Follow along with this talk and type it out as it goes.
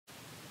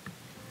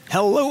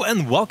Hello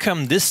and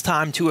welcome this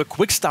time to a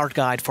quick start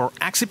guide for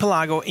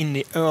Exipelago in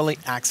the early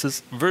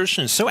access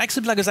version. So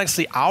Exipelago is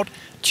actually out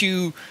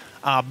to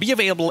be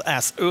available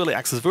as early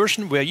access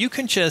version where you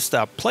can just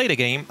play the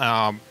game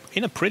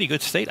in a pretty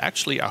good state,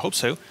 actually, I hope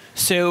so.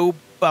 So,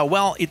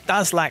 well, it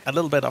does lack a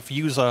little bit of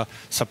user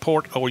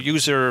support or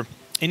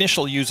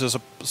initial user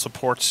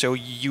support, so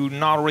you're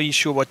not really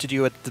sure what to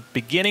do at the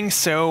beginning.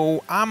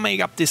 So I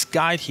made up this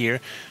guide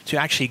here to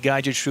actually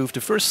guide you through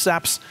the first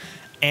steps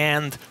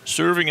and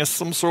serving as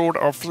some sort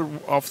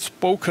of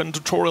spoken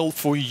tutorial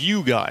for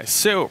you guys.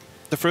 So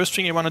the first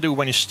thing you want to do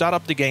when you start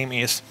up the game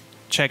is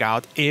check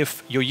out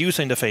if your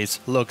user interface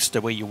looks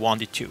the way you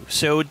want it to.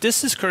 So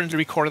this is currently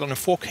recorded on a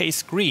 4K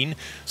screen,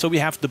 so we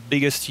have the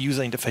biggest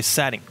user interface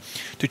setting.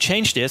 To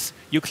change this,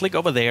 you click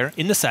over there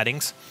in the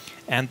settings,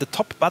 and the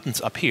top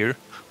buttons up here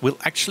will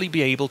actually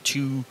be able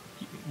to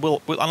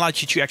will allow you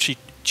to actually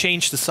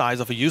change the size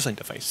of a user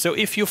interface. So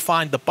if you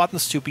find the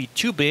buttons to be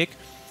too big,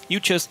 you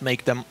just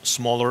make them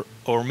smaller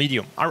or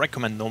medium. I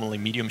recommend normally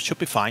medium should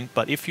be fine,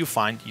 but if you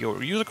find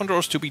your user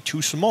controls to be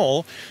too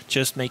small,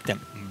 just make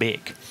them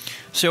big.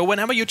 So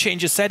whenever you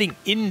change a setting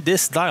in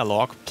this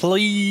dialog,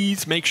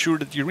 please make sure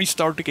that you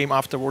restart the game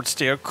afterwards.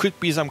 There could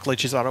be some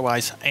glitches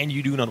otherwise, and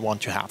you do not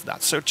want to have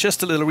that. So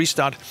just a little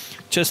restart,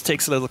 just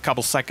takes a little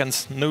couple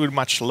seconds, no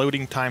much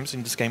loading times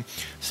in this game.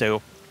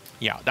 So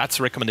yeah, that's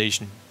a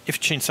recommendation. If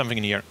you change something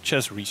in here,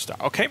 just restart.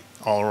 Okay?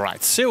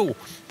 Alright, so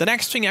the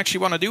next thing you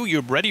actually want to do,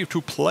 you're ready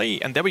to play,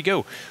 and there we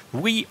go.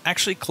 We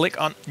actually click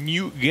on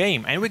New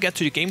Game, and we get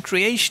to the game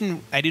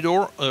creation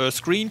editor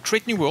screen,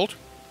 Create New World.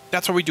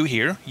 That's what we do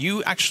here.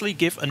 You actually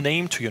give a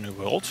name to your new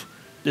world.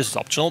 This is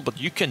optional, but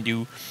you can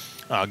do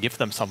give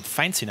them some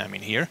fancy name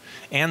in here.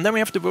 And then we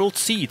have the world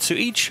seed. So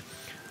each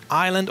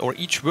island or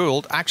each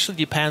world actually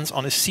depends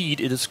on a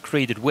seed it is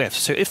created with.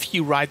 So if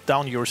you write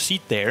down your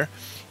seed there,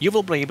 you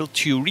will be able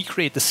to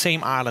recreate the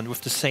same island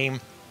with the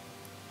same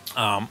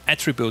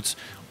attributes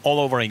all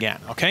over again,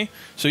 okay?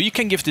 So you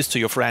can give this to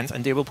your friends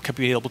and they will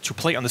be able to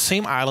play on the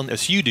same island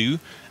as you do,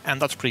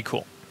 and that's pretty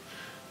cool.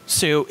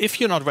 So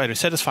if you're not very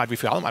satisfied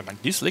with your island, I mean,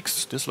 this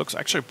looks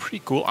actually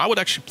pretty cool. I would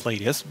actually play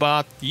this,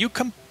 but you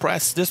can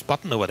press this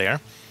button over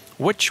there,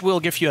 which will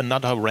give you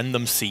another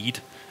random seed,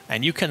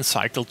 and you can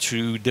cycle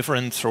through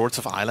different sorts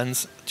of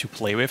islands to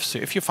play with. So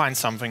if you find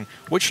something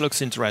which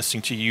looks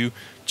interesting to you,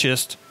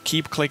 just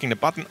keep clicking the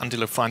button until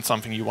you find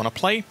something you want to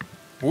play.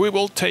 We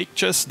will take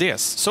just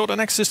this. So the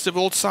next is the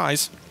world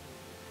size.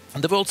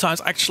 And the world size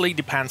actually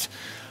depends,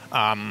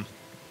 well,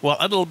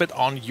 a little bit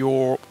on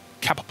your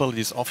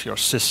capabilities of your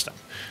system.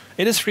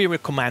 It is really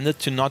recommended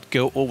to not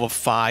go over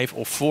 5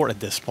 or 4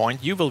 at this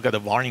point. You will get a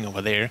warning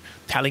over there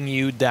telling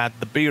you that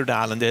the bigger the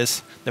island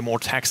is, the more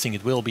taxing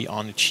it will be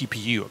on the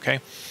GPU, okay?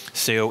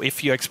 So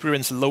if you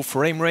experience a low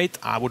frame rate,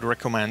 I would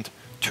recommend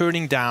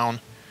turning down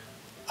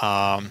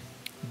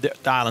the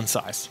island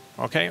size,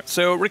 okay?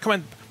 So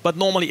recommend, but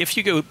normally if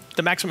you go,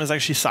 the maximum is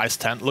actually size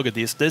 10. Look at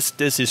this,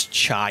 this is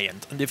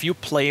giant. And if you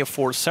play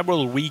for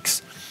several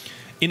weeks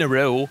in a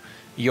row,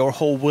 your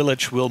whole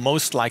village will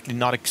most likely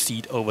not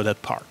exceed over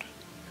that part.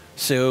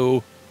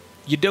 So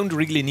you don't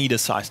really need a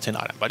size 10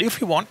 item, but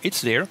if you want,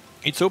 it's there,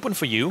 it's open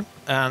for you,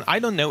 and I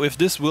don't know if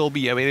this will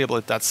be available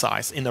at that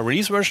size in the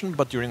release version,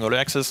 but during early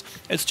access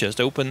it's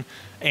just open,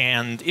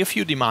 and if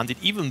you demand it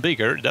even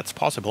bigger, that's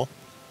possible.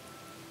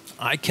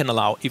 I can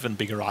allow even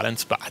bigger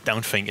islands, but I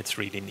don't think it's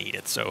really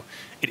needed, so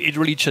it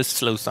really just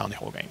slows down the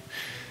whole game.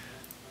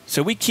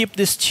 So we keep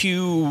this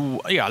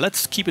to, yeah,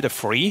 let's keep it a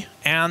free.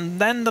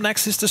 And then the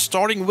next is the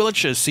starting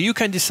villages. So you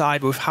can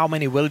decide with how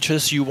many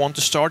villages you want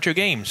to start your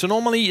game. So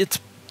normally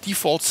it's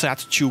default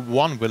set to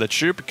 1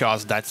 villager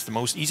because that's the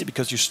most easy,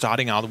 because you're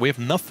starting out with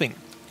nothing.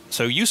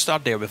 So you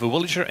start there with a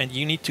villager and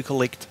you need to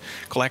collect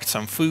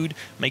some food,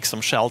 make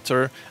some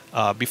shelter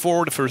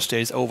before the first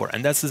day is over.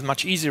 And that's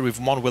much easier with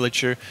 1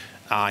 villager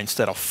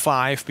instead of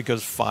 5,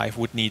 because 5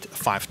 would need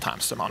 5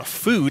 times the amount of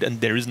food,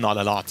 and there is not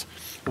a lot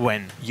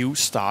when you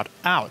start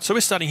out. So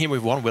we're starting here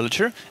with 1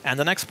 villager, and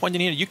the next point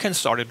in here, you can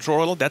start a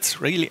tutorial.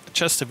 That's really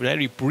just a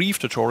very brief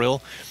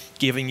tutorial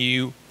giving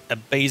you a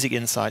basic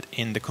insight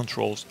in the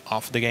controls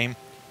of the game.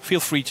 Feel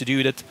free to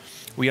do that.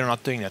 We are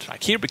not doing that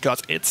right here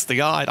because it's the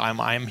guide.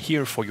 I'm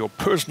here for your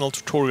personal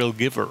tutorial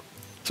giver.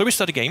 So we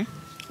start the game.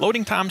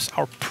 Loading times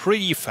are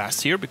pretty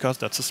fast here because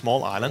that's a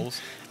small island.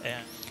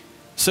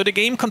 So the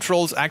game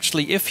controls,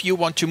 actually, if you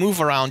want to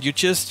move around, you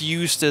just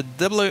use the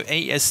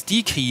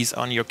WASD keys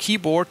on your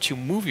keyboard to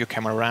move your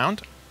camera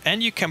around,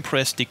 and you can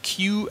press the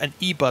Q and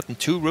E button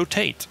to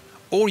rotate.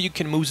 Or you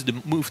can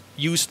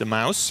use the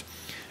mouse,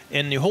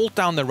 and you hold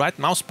down the right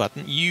mouse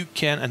button,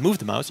 and move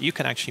the mouse, you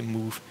can actually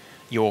move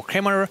your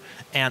camera,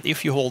 and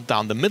if you hold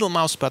down the middle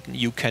mouse button,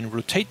 you can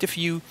rotate the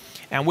view,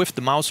 and with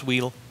the mouse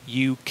wheel,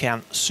 you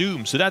can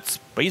zoom. So that's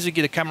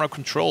basically the camera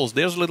controls.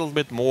 There's a little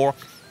bit more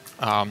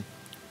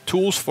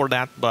tools for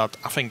that, but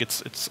I think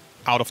it's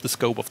out of the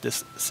scope of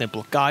this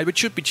simple guide, which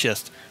should be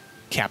just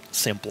kept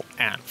simple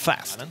and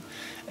fast.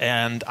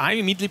 And I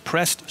immediately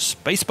pressed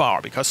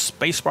spacebar because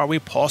spacebar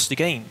will pause the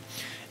game.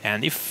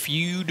 And if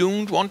you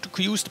don't want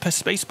to use the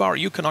spacebar,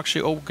 you can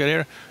actually over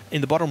there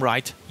in the bottom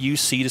right, you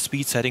see the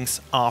speed settings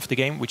of the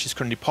game, which is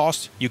currently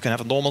paused. You can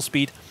have a normal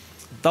speed,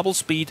 double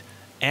speed,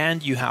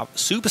 and you have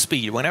super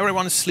speed when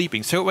everyone is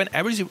sleeping. So when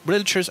every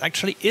villager is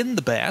actually in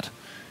the bed,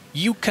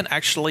 you can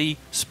actually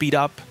speed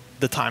up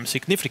the time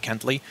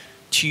significantly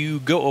to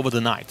go over the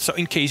night. So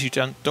in case you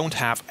don't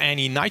have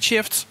any night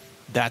shifts,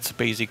 that's a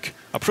basic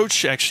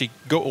approach to actually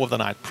go over the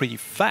night pretty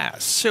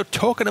fast. So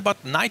talking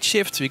about night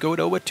shifts, we go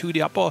over to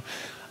the upper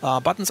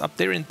buttons up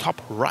there in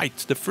top right.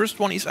 The first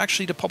one is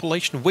actually the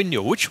population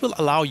window, which will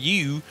allow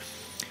you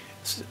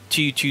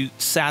to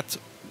set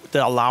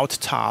the allowed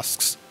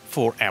tasks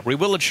for every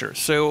villager.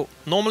 So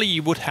normally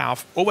you would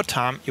have, over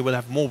time, you would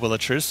have more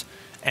villagers,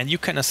 and you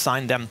can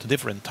assign them to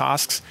different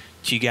tasks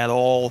to get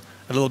all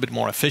a little bit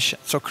more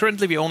efficient. So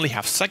currently we only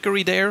have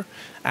Zachary there,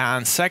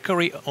 and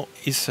Zachary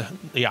is,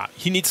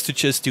 he needs to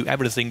just do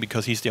everything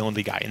because he's the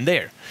only guy in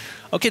there.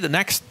 Okay, the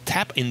next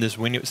tab in this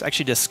window is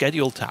actually the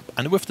schedule tab,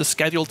 and with the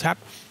schedule tab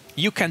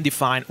you can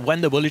define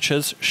when the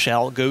villagers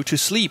shall go to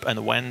sleep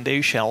and when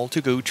they shall to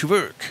go to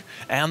work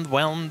and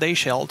when they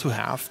shall to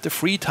have the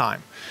free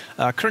time.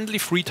 Currently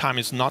free time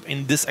is not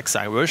in this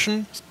exact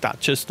version,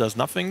 that just does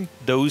nothing.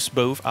 Those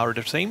both are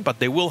the same, but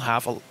they will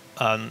have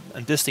a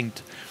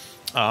distinct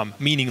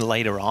meaning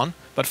later on.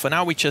 But for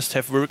now we just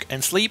have work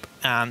and sleep,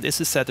 and this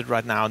is set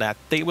right now that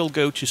they will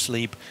go to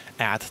sleep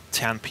at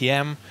 10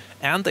 p.m.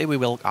 and they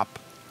will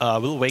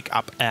wake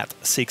up at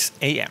 6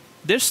 a.m.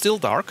 They're still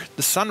dark,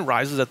 the sun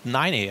rises at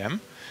 9 a.m.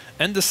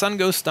 and the sun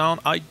goes down,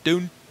 I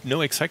don't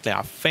know exactly,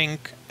 I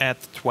think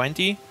at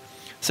 20.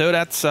 So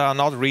that's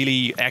not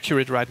really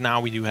accurate right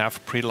now. We do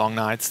have pretty long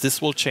nights.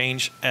 This will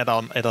change at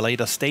a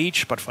later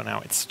stage, but for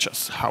now it's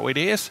just how it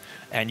is,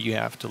 and you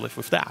have to live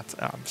with that.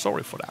 I'm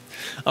sorry for that.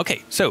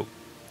 Okay, so,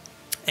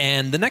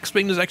 and the next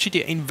window is actually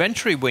the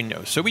inventory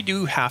window. So we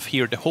do have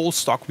here the whole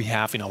stock we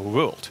have in our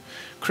world.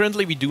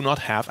 Currently we do not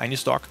have any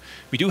stock.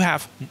 We do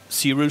have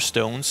 0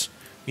 stones.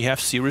 We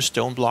have 0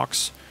 stone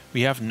blocks.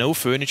 We have no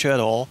furniture at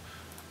all.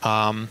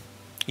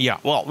 Yeah,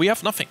 well, we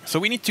have nothing. So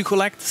we need to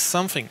collect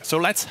something. So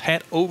let's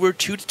head over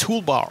to the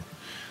toolbar.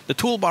 The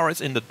toolbar is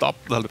in the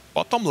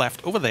bottom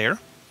left over there.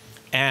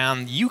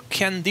 And you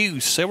can do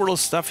several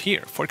stuff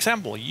here. For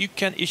example, you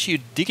can issue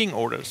digging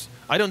orders.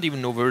 I don't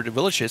even know where the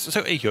village is.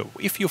 So if you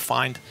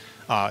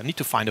need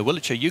to find a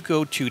villager, you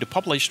go to the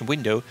population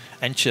window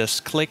and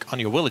just click on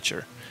your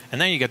villager. And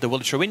then you get the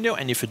villager window,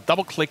 and if you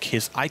double click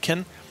his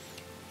icon,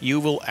 you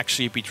will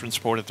actually be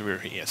transported to where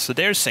he is. So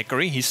there's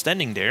Zachary, he's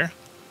standing there.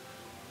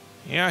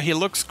 Yeah, he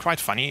looks quite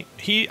funny.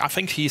 I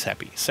think he's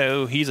happy,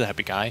 so he's a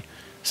happy guy.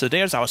 So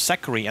there's our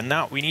Zachary, and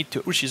now we need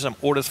to issue some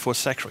orders for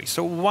Zachary.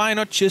 So why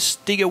not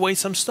just dig away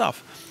some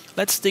stuff?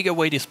 Let's dig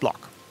away this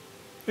block.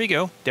 Here we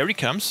go, there he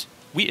comes.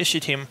 We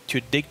issued him to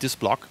dig this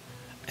block,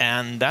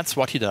 and that's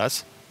what he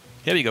does.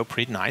 Here we go,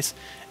 pretty nice.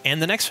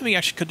 And the next thing we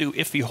actually could do,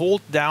 if we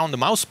hold down the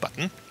mouse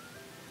button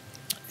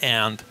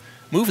and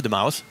move the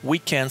mouse, we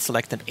can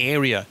select an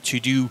area to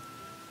do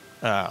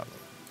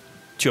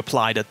to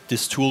apply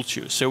this tool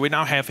to. So we're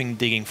now having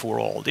digging for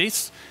all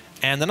this.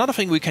 And another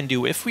thing we can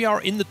do, if we are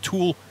in the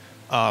tool,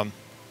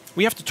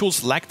 we have the tool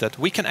selected,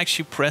 we can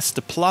actually press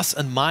the plus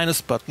and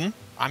minus button.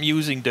 I'm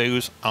using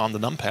those on the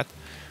numpad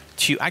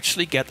to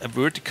actually get a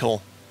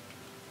vertical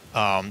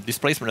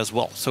displacement as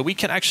well. So we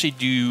can actually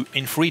do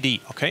in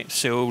 3D, okay?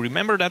 So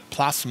remember that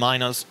plus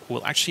minus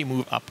will actually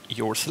move up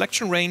your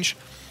selection range,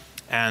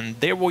 and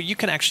therefore you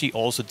can actually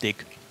also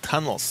dig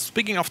tunnels.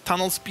 Speaking of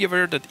tunnels, be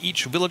aware that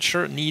each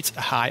villager needs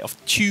a height of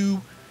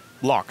 2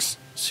 blocks.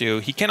 So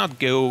he cannot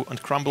go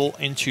and crumble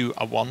into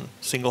a one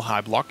single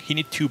high block. He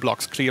needs 2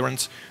 blocks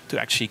clearance to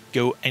actually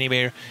go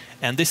anywhere.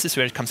 And this is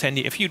where it comes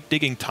handy. If you're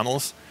digging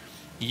tunnels,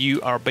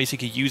 you are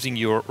basically using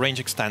your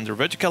range extender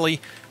vertically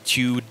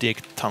to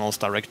dig tunnels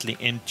directly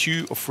in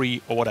 2 or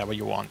 3 or whatever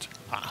you want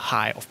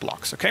high of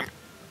blocks, okay?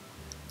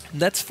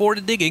 That's for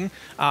the digging.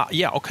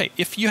 Yeah, okay,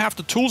 if you have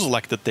the tool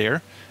selected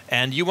there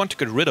and you want to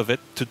get rid of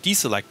it, to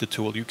deselect the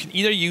tool, you can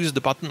either use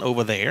the button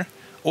over there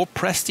or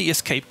press the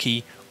escape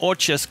key or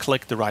just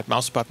click the right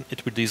mouse button.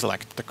 It will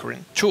deselect the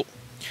current tool.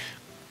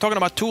 Talking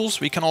about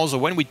tools, we can also,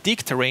 when we dig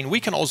terrain, we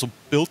can also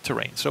build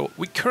terrain. So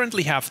we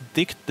currently have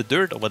digged the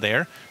dirt over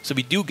there, so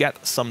we do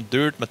get some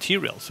dirt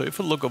material. So if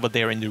we look over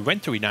there in the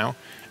inventory now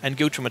and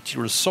go to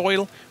material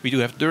soil, we do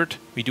have dirt.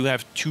 We do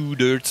have 2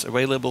 dirts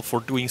available for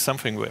doing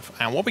something with.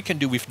 And what we can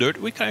do with dirt,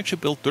 we can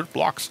actually build dirt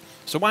blocks.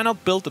 So why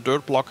not build the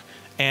dirt block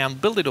and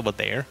build it over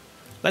there?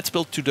 Let's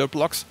build 2 dirt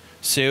blocks.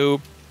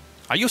 So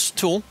I use the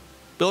tool,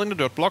 building the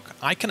dirt block.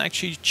 I can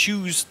actually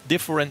choose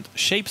different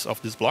shapes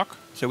of this block.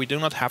 So we do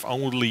not have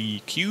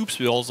only cubes,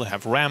 we also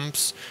have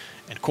ramps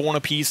and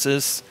corner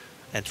pieces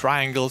and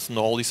triangles and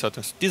all these sort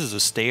of. This is a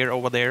stair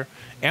over there.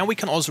 And we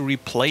can also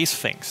replace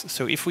things.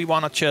 So if we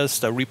want to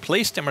just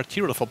replace the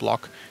material of a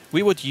block,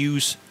 we would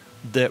use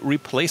the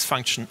replace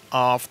function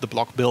of the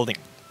block building.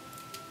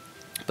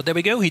 But there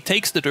we go, he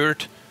takes the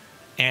dirt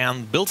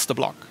and builds the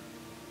block.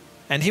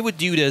 And he would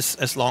do this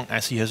as long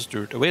as he has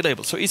dirt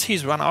available. So if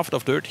he's run out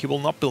of dirt, he will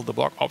not build the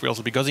block,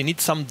 obviously, because he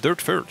needs some dirt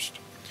first.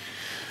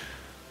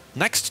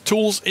 Next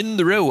tools in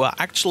the row are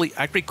actually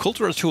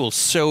agricultural tools.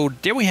 So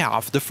there we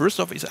have, the first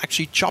of is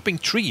actually chopping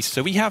trees.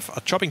 So we have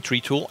a chopping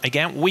tree tool.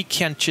 Again, we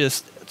can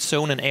just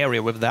zone an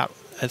area with that,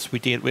 as we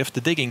did with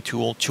the digging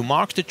tool, to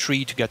mark the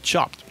tree to get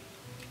chopped.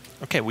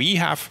 Okay,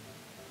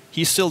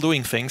 he's still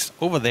doing things.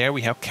 Over there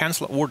we have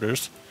cancel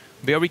orders,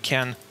 where we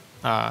can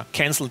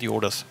cancel the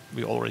orders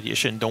we already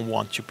issued and don't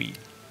want to be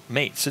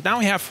made. So now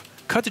we have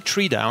cut the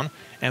tree down,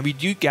 and we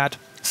do get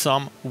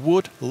some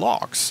wood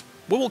logs.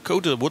 We will go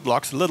to the wood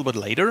logs a little bit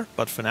later,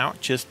 but for now,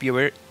 just be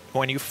aware,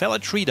 when you fell a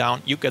tree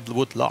down, you get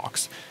wood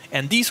logs.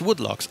 And these wood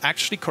logs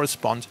actually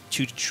correspond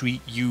to the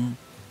tree you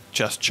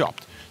just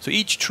chopped. So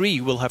each tree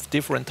will have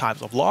different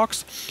types of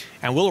logs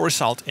and will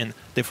result in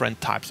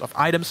different types of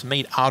items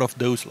made out of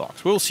those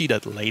logs. We'll see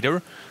that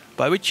later,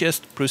 but we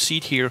just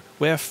proceed here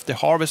with the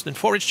harvest and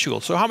forage tool.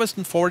 So harvest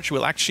and forage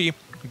will actually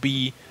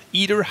be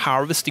either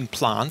harvesting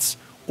plants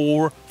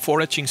or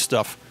foraging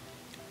stuff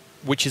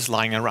which is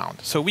lying around.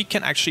 So we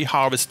can actually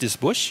harvest this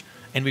bush,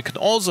 and we can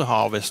also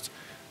harvest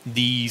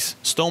these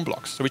stone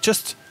blocks. So we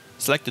just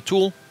select the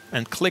tool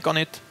and click on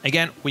it.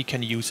 Again, we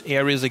can use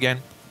areas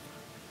again.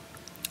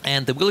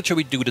 And the villager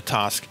will do the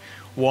task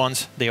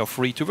once they are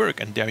free to work.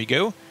 And there we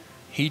go.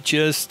 He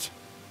just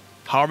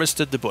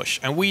harvested the bush.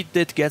 And we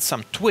did get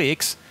some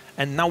twigs.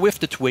 And now with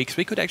the twigs,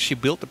 we could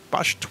actually build a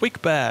bush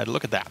twig bed.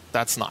 Look at that.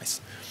 That's nice.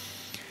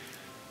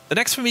 The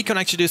next thing we can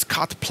actually do is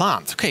cut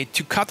plant. Okay,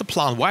 to cut a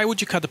plant, why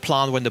would you cut a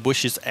plant when the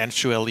bush is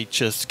actually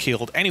just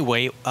killed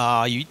anyway?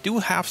 You do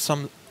have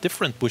some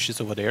different bushes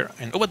over there,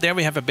 and over there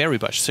we have a berry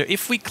bush. So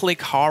if we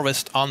click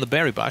harvest on the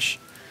berry bush,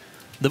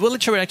 the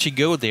villager will actually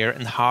go there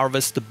and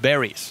harvest the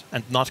berries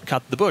and not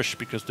cut the bush,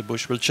 because the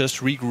bush will just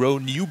regrow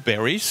new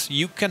berries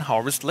you can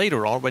harvest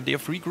later on when they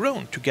have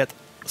regrown to get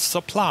a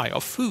supply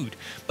of food.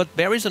 But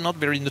berries are not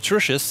very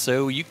nutritious,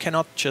 so you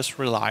cannot just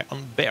rely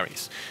on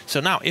berries. So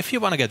now if you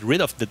want to get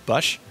rid of the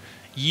bush,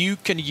 you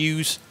can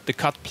use the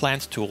cut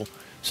plant tool.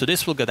 So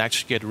this will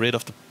actually get rid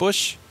of the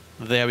bush.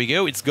 There we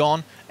go, it's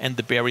gone, and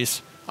the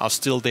berries are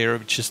still there,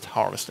 just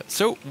harvested.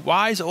 So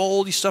why is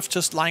all this stuff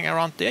just lying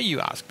around there, you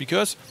ask?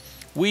 Because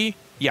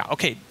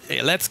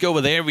let's go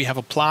over there. We have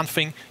a plant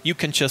thing. You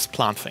can just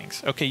plant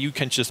things. Okay, you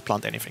can just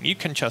plant anything. You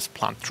can just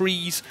plant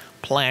trees,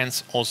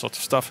 plants, all sorts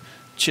of stuff.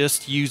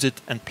 Just use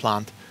it and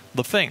plant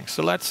the thing.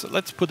 So let's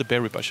put the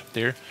berry bush up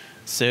there.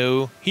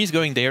 So he's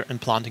going there and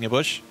planting a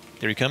bush.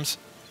 There he comes.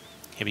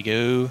 Here we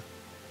go.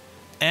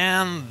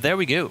 And there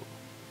we go.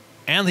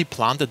 And he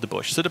planted the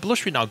bush. So the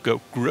bush will now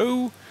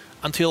grow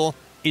until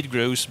it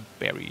grows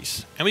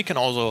berries. And we can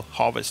also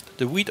harvest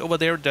the wheat over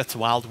there. That's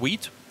wild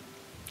wheat.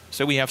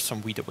 So we have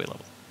some wheat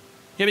available.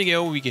 Here we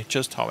go. We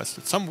just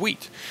harvested some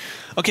wheat.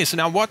 Okay, so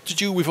now what to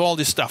do with all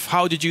this stuff?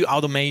 How to do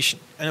automation?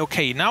 And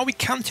okay, now we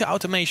come to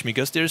automation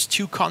because there's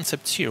two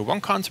concepts here.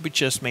 One concept we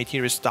just made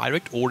here is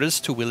direct orders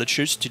to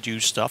villagers to do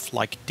stuff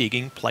like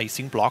digging,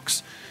 placing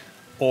blocks,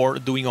 or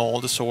doing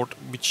all the sort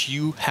which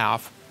you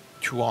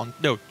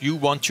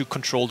want to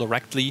control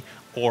directly,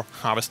 or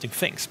harvesting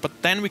things.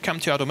 But then we come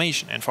to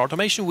automation, and for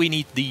automation we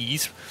need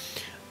these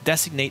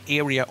designate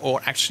area,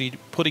 or actually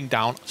putting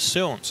down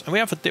zones. And we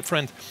have a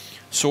different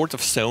sort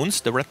of zones.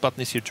 The red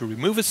button is here to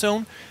remove a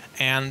zone,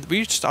 and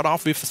we start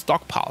off with a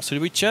stockpile. So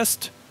we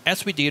just,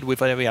 as we did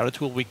with every other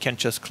tool, we can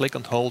just click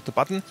and hold the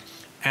button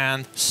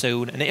and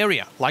zone an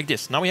area like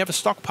this. Now we have a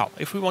stockpile.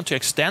 If we want to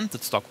extend the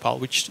stockpile,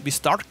 we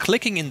start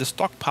clicking in the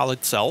stockpile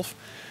itself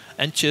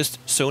and just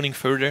zoning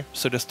further,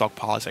 so the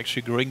stockpile is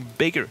actually growing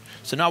bigger.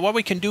 So now what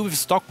we can do with a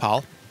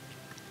stockpile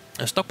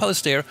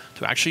is there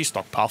to actually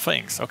stockpile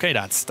things. Okay,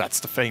 that's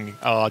the thing.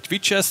 We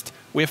just,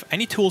 with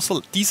any tool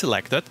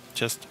deselected,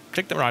 just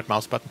click the right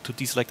mouse button to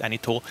deselect any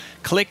tool,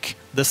 click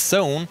the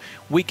zone,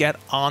 we get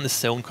on the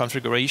zone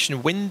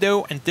configuration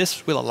window, and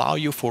this will allow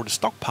you for the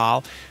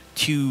stockpile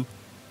to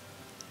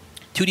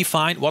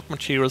define what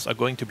materials are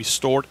going to be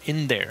stored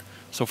in there.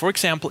 So for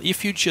example,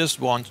 if you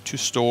just want to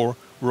store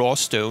raw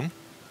stone,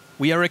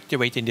 we are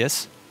activating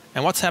this,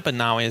 and what's happened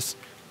now is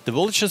the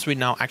villagers will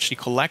now actually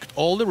collect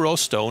all the raw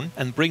stone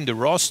and bring the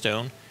raw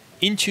stone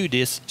into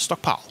this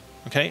stockpile.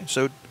 Okay,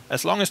 so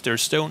as long as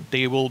there's stone,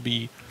 they will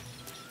be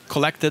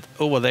collected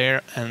over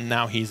there, and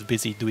now he's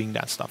busy doing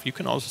that stuff. You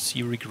can also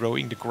see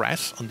regrowing the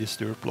grass on these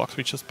dirt blocks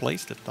we just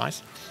placed. That's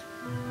nice.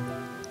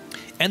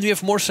 And we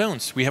have more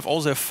zones. We have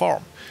also a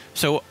farm.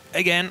 So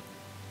again,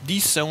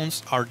 these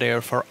zones are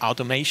there for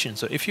automation.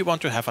 So if you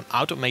want to have an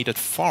automated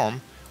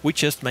farm, we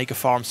just make a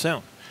farm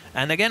zone.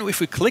 And again, if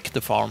we click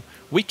the farm,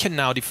 we can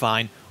now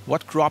define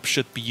what crop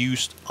should be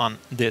used on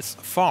this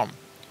farm.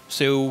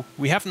 So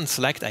we haven't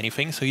selected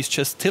anything, so he's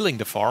just tilling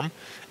the farm.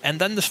 And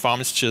then this farm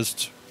is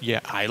just,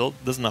 idle,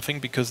 does nothing,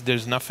 because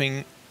there's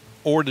nothing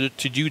ordered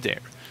to do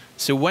there.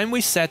 So when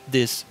we set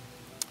this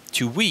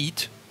to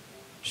wheat,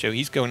 so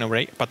he's going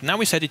away, but now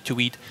we set it to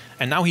wheat,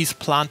 and now he's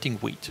planting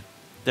wheat.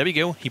 There we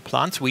go, he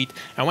plants wheat,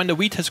 and when the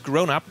wheat has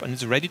grown up and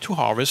is ready to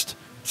harvest,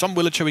 some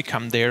villager will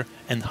come there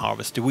and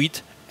harvest the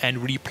wheat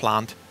and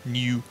replant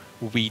new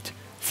wheat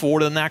for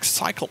the next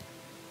cycle.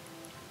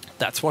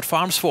 That's what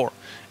farms for.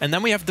 And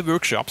then we have the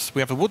workshops.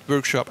 We have a wood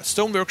workshop, a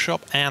stone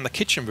workshop, and a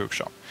kitchen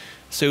workshop.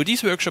 So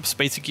these workshops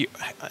basically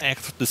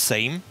act the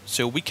same.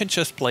 So we can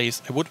just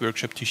place a wood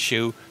workshop to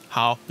show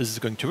how this is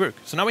going to work.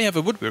 So now we have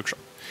a wood workshop.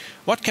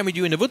 What can we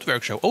do in the wood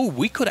workshop? Oh,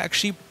 we could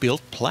actually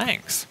build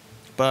planks.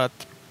 But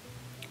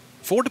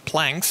for the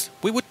planks,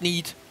 we would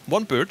need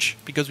one birch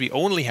because we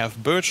only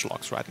have birch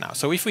logs right now.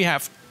 So if we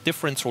have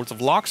different sorts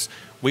of logs,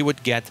 we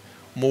would get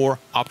more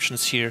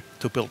options here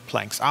to build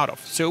planks out of.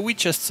 So we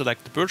just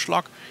select the birch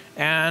log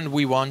and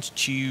we want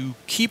to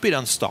keep it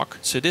on stock.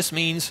 So this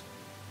means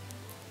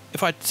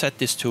if I set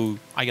this to,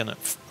 I don't know,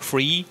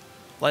 3,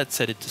 let's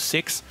set it to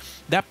 6,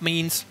 that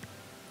means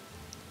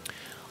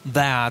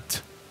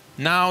that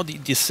now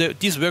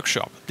this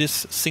workshop,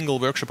 this single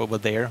workshop over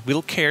there,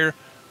 will care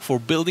for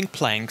building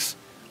planks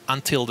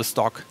until the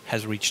stock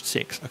has reached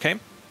 6, okay?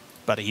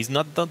 But he's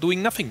not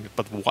doing nothing.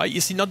 But why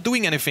is he not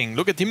doing anything?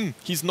 Look at him,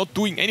 he's not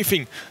doing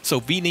anything. So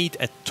we need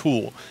a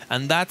tool,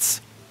 and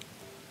that's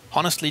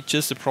honestly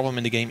just a problem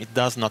in the game. It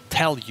does not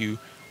tell you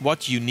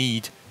what you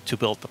need to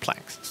build the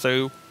planks.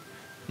 So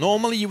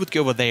normally you would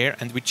go over there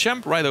and we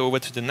jump right over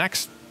to the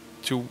next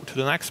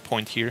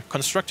point here,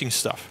 constructing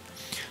stuff.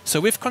 So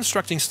with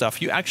constructing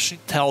stuff, you actually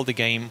tell the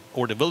game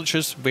or the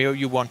villagers where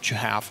you want to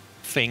have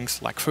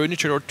things like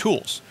furniture or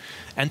tools.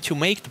 And to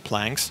make the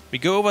planks, we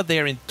go over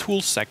there in the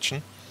tools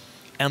section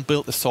and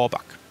build a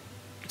sawbuck.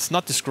 It's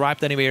not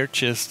described anywhere,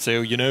 just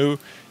so you know,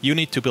 you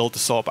need to build a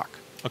sawbuck.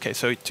 Okay,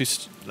 so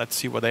let's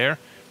see what there.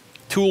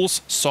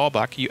 Tools,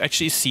 sawbuck, you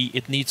actually see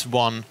it needs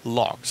 1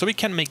 log. So we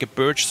can make a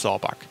birch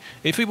sawbuck.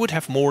 If we would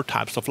have more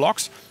types of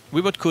logs,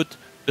 we could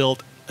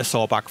build a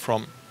sawbuck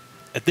from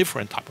a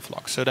different type of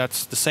log. So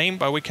that's the same,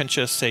 but we can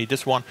just say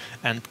this one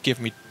and give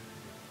me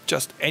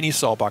just any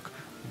sawbuck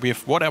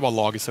with whatever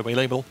log is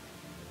available.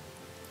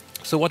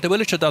 So what the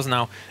villager does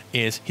now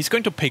is he's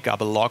going to pick up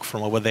a log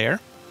from over there.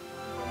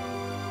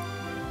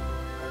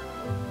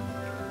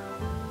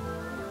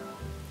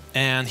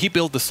 And he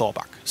built the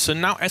sawbuck. So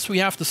now as we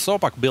have the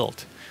sawbuck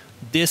built,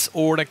 this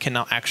order can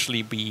now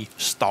actually be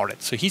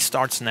started. So he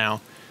starts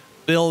now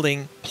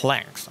building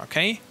planks,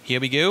 okay? Here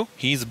we go,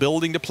 he's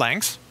building the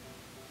planks.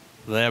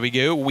 There we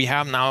go, we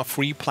have now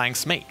 3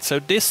 planks made. So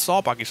this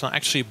sawbuck is not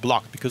actually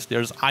blocked because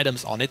there's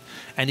items on it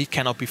and it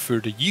cannot be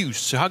further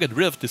used. So how to get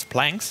rid of these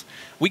planks?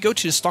 We go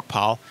to the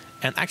stockpile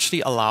and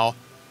actually allow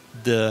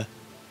the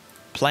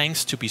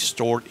planks to be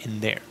stored in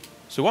there.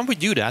 So when we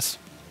do that,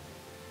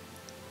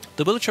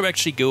 the villager will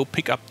actually go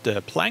pick up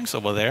the planks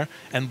over there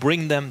and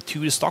bring them to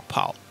the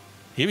stockpile.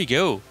 Here we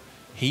go.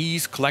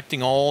 He's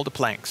collecting all the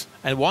planks.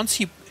 And once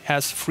he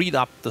has freed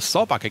up the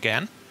sawbuck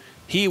again,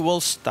 he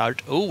will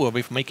start over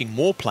with making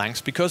more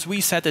planks because we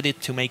set it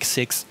to make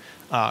 6,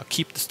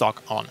 keep the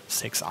stock on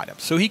 6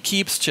 items. So he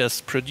keeps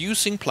just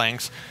producing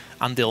planks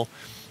until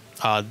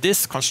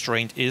this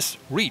constraint is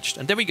reached.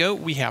 And there we go,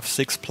 we have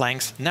 6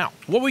 planks now.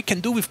 What we can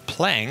do with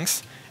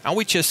planks, and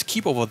we just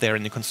keep over there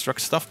in the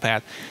construct stuff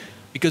pad,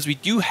 because we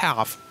do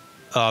have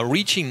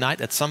reaching night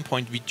at some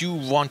point, we do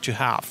want to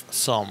have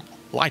some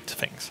light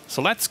things.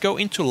 So let's go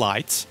into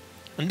lights,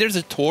 and there's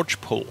a torch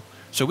pole.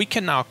 So we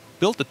can now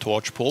build the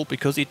torch pole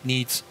because it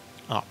needs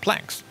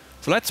planks.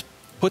 So let's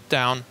put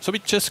down, so we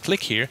just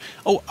click here.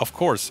 Oh, of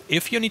course,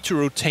 if you need to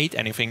rotate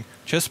anything,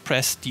 just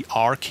press the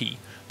R key.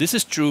 This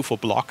is true for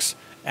blocks,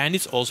 and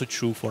it's also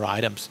true for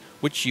items,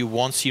 which you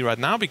won't see right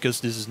now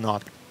because this is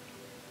not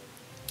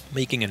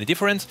making any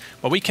difference.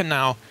 But we can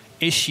now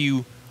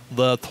issue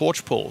the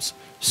torch poles.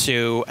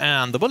 So,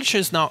 and the villager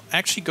is now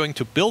actually going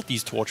to build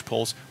these torch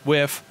poles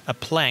with a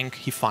plank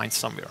he finds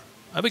somewhere.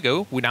 There we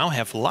go, we now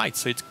have light,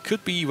 so it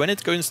could be when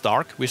it goes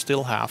dark, we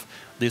still have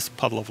this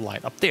puddle of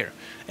light up there.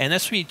 And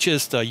as we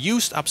just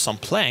used up some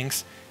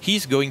planks,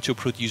 he's going to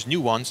produce new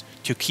ones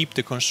to keep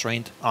the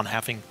constraint on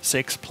having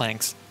 6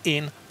 planks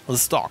in the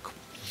stock.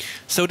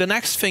 So the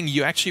next thing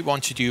you actually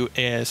want to do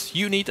is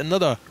you need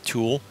another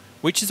tool,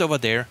 which is over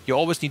there. You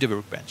always need a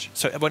workbench.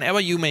 So whenever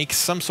you make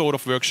some sort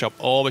of workshop,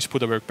 always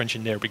put a workbench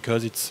in there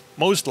because it's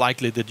most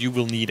likely that you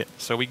will need it.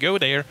 So we go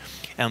there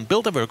and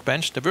build a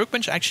workbench. The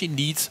workbench actually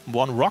needs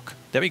 1 rock.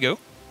 There we go.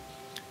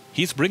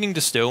 He's bringing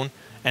the stone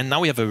and now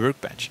we have a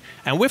workbench.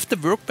 And with the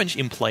workbench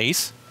in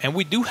place, and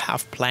we do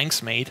have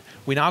planks made,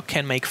 we now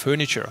can make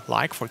furniture,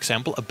 like for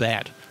example a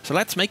bed. So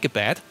let's make a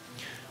bed.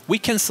 We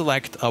can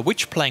select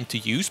which plank to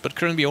use, but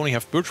currently we only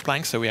have birch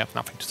planks, so we have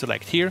nothing to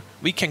select here.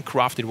 We can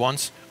craft it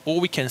once, or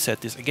we can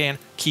set this again,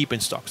 keep in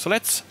stock. So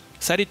let's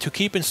set it to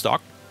keep in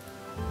stock.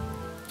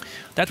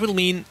 That will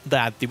mean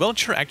that the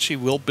villager actually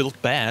will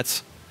build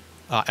beds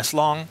as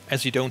long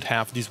as you don't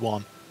have this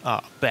one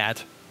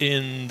bed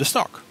in the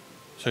stock.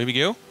 So here we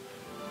go.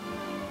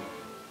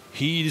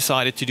 He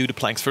decided to do the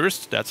planks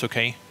first, that's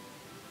okay.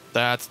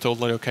 That's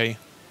totally okay.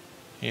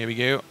 Here we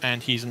go,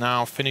 and he's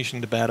now finishing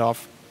the bed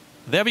off.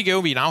 There we go,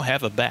 we now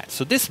have a bed.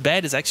 So this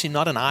bed is actually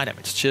not an item,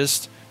 it's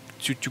just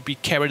to be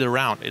carried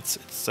around.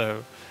 It's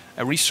a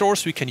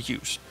resource we can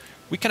use.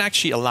 We can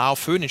actually allow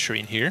furniture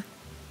in here.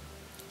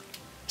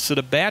 So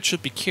the bed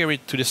should be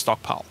carried to the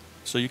stockpile.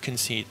 So you can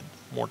see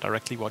more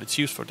directly what it's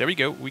used for. There we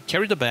go, we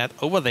carry the bed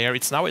over there,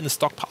 it's now in the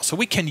stockpile. So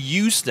we can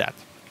use that.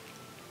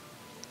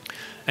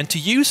 And to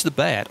use the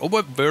bed, or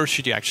where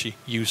should you actually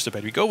use the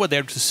bed? We go over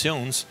there to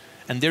zones,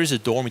 and there's a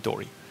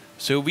dormitory.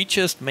 So we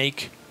just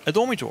make a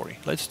dormitory.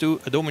 Let's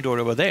do a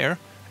dormitory over there.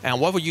 And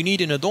whatever you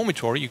need in a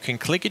dormitory, you can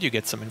click it, you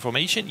get some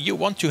information. You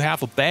want to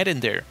have a bed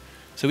in there.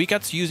 So we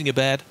got using a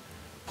bed,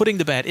 putting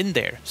the bed in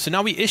there. So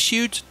now we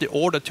issued the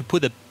order to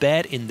put a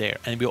bed in there,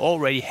 and we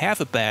already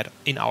have a bed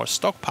in our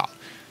stockpile.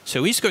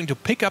 So he's going to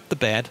pick up the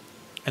bed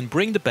and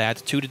bring the bed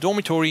to the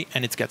dormitory,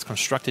 and it gets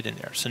constructed in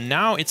there. So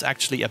now it's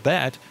actually a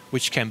bed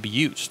which can be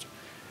used.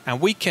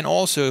 And we can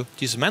also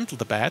dismantle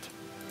the bed.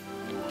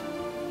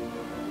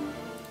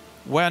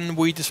 When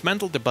we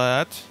dismantle the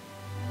bed,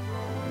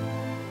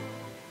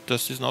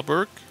 does this not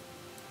work?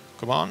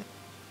 Come on.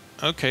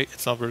 Okay,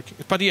 it's not working.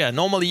 But yeah,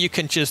 normally you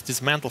can just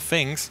dismantle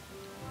things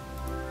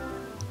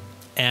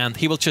and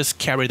he will just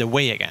carry it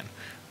away again.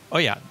 Oh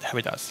yeah, there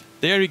it does.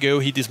 There you go,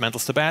 he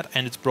dismantles the bed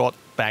and it's brought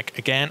back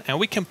again, and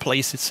we can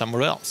place it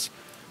somewhere else.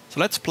 So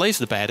let's place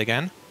the bed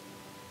again.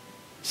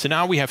 So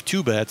now we have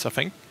 2 beds, I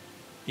think.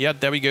 Yeah,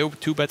 there we go,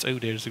 2 beds. Oh,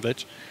 there's a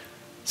glitch.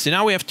 So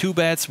now we have 2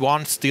 beds,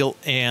 1 still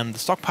in the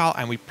stockpile,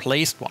 and we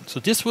placed 1. So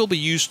this will be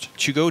used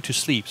to go to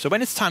sleep. So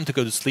when it's time to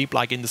go to sleep,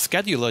 like in the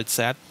scheduler it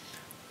said,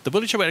 the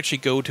villager will actually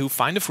go to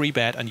find a free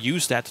bed and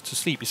use that to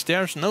sleep. If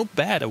there's no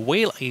bed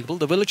available,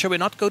 the villager will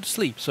not go to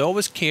sleep. So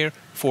always care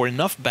for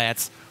enough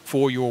beds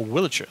for your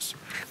villagers.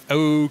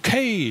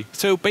 Okay,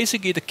 so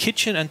basically the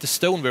kitchen and the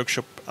stone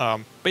workshop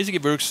basically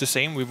works the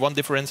same with one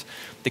difference.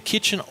 The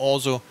kitchen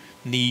also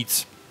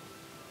needs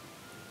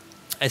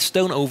a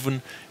stone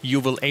oven you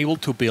will able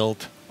to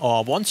build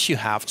once you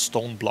have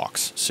stone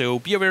blocks. So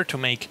be aware to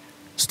make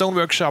stone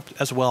workshop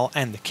as well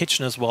and the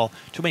kitchen as well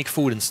to make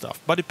food and stuff.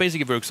 But it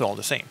basically works all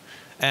the same.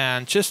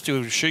 And just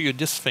to show you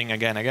this thing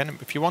again,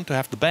 if you want to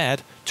have the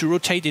bed, to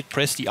rotate it,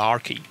 press the R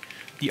key.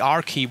 The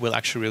R key will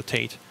actually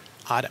rotate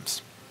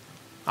items.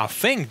 I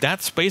think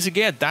that's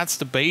basically it. That's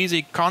the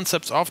basic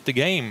concepts of the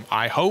game.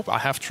 I hope I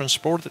have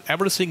transported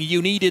everything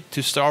you needed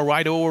to start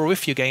right over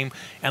with your game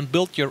and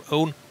build your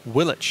own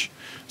village.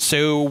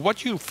 So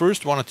what you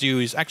first want to do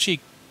is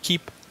actually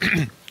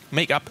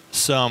make up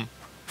some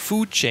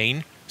food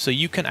chain so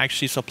you can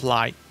actually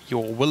supply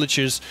your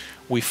villagers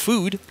with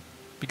food,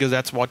 because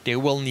that's what they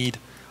will need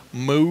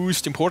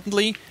most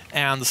importantly.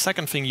 And the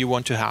second thing you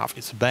want to have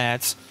is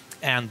beds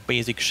and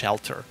basic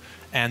shelter.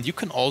 And you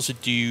can also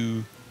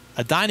do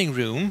a dining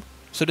room.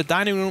 So the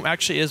dining room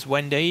actually is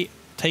when they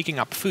taking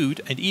up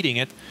food and eating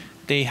it,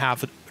 they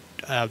have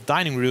a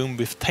dining room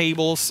with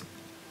tables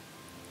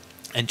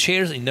and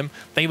chairs in them.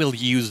 They will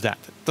use that.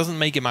 It doesn't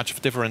make it much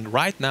different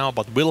right now,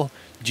 but will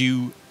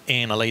do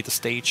in a later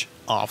stage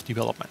of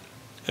development.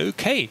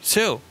 Okay,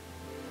 so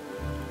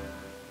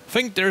I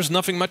think there's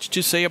nothing much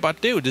to say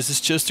about this. This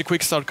is just a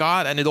quick start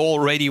guide, and it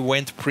already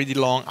went pretty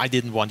long. I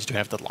didn't want it to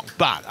have that long,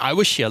 but I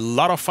wish you a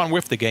lot of fun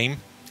with the game.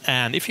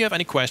 And if you have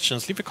any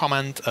questions, leave a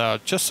comment,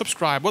 just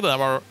subscribe,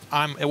 whatever.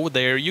 I'm over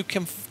there. You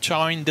can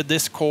join the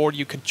Discord,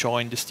 you can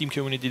join the Steam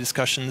community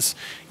discussions,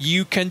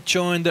 you can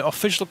join the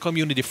official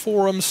community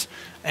forums,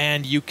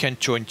 and you can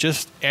join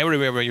just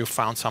everywhere where you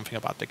found something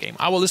about the game.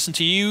 I will listen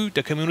to you,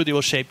 the community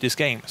will shape this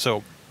game.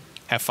 So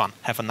have fun,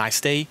 have a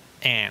nice day,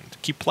 and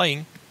keep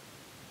playing.